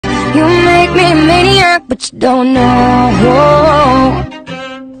maniac, but you don't know.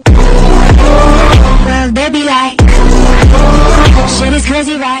 Well, they be like, shit is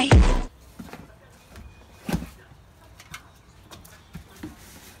crazy, right?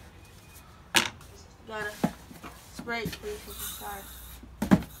 Gotta spray it, please, with the side.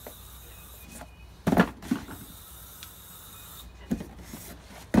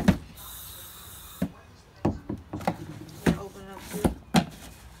 Open it up too.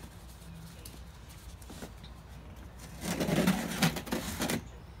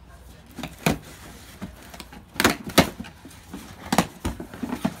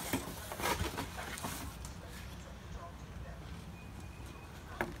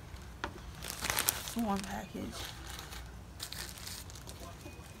 One package.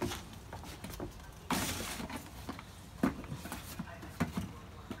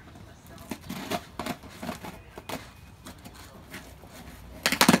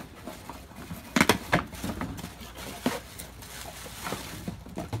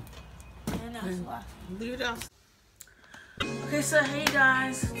 And that's the last one. Leave it out. Okay, so hey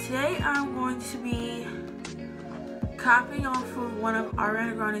guys, today I'm going to be copying off of one of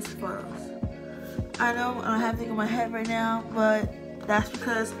Ariana Grande's photos. I know I don't have anything in my head right now, but that's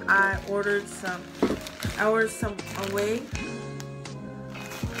because I ordered some wig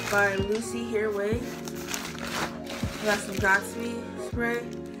by Lucy Hair Wig. I got some Gatsby spray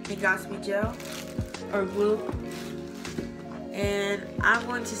and Gatsby gel or glue, and I'm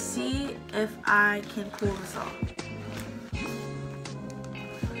going to see if I can pull this off.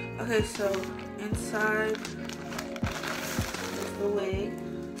 Okay, so inside is the wig.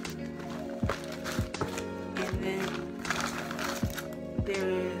 And then there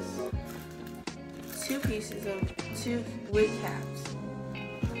is two pieces of two wig caps.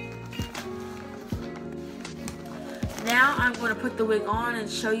 Now I'm going to put the wig on and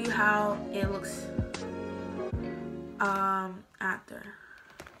show you how it looks after.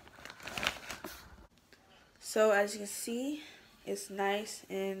 So as you can see, it's nice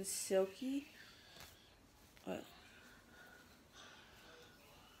and silky.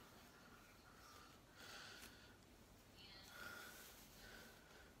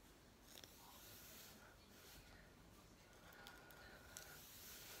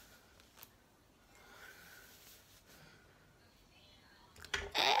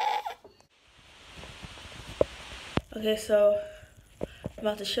 Okay, so I'm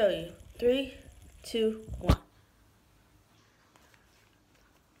about to show you. 3, 2, 1.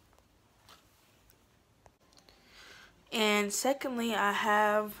 And secondly, I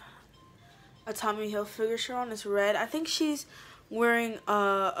have a Tommy Hilfiger shirt on. It's red. I think she's wearing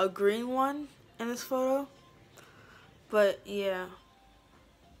a green one in this photo. But yeah.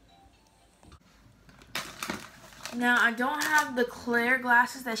 Now I don't have the clear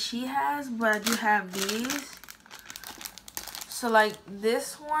glasses that she has, but I do have these. So like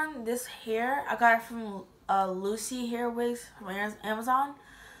this one, this hair, I got it from Lucy Hair Wigs from Amazon.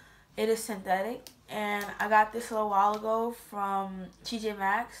 It is synthetic, and I got this a little while ago from TJ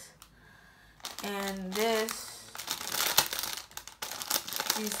Maxx. And these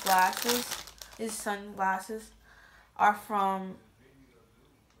glasses, these sunglasses, are from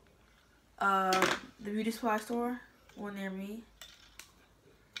the beauty supply store, one near me.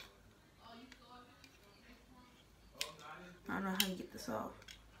 I don't know how you get this off.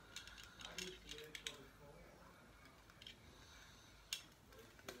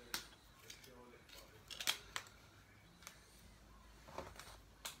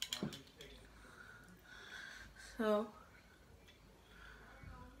 So,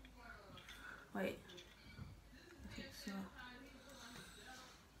 wait. So,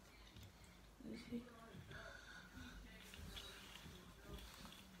 let me see.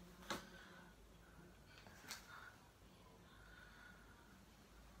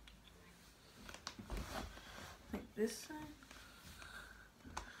 Like this side.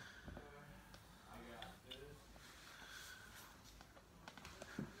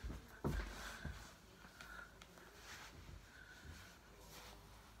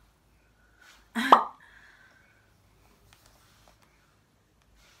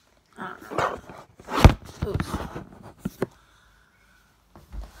 Oops.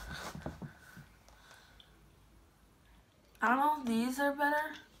 I don't know if these are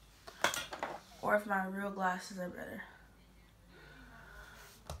better or if my real glasses are better.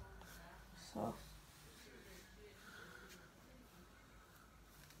 So.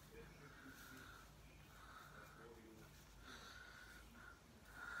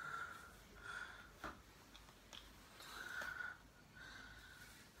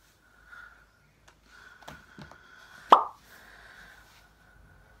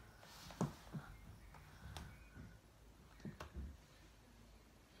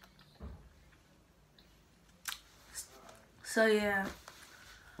 So yeah.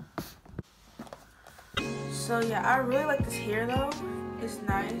 I really like this hair though. It's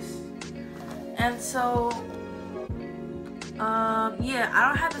nice. And so yeah, I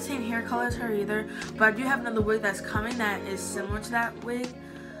don't have the same hair color as her either, but I do have another wig that's coming that is similar to that wig.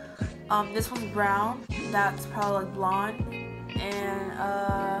 This one's brown, that's probably like blonde, and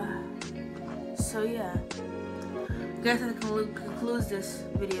so yeah. I guess that concludes this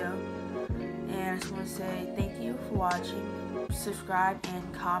video, and I just want to say thank you for watching. Subscribe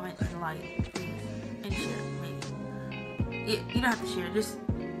and comment and like, please, and share, maybe. Yeah, you don't have to share, just,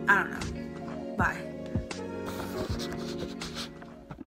 I don't know. Bye.